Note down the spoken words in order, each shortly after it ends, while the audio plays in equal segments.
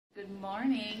Good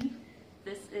morning.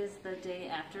 This is the day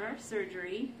after our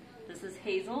surgery. This is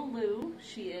Hazel Lou.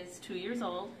 She is 2 years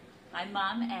old. I'm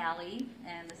Mom Allie,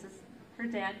 and this is her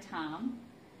dad Tom.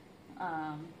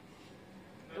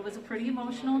 It was a pretty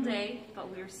emotional day,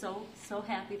 but we are so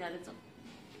happy that it's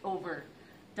over.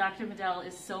 Dr. Medell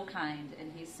is so kind,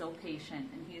 and he's so patient,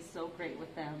 and he is so great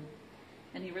with them,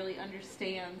 and he really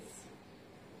understands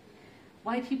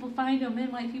why people find him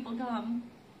and why people come.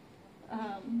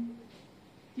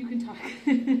 You can talk.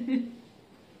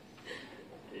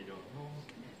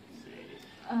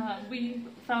 We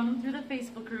found him through the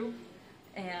Facebook group,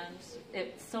 and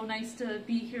it's so nice to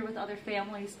be here with other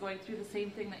families going through the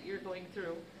same thing that you're going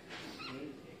through.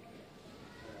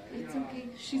 It's okay.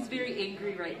 She's very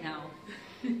angry right now.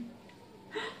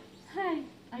 Hi.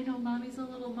 I know Mommy's a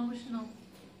little emotional.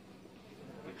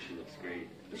 But she looks great.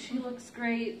 She looks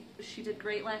great. She did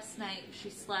great last night. She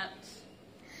slept.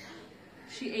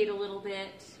 She ate a little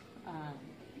bit. I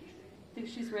think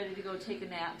she's ready to go take a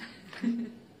nap.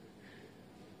 Anything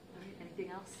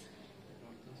else?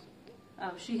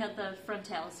 Oh, she had the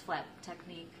frontalis flap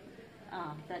technique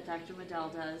that Dr. Medell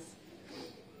does.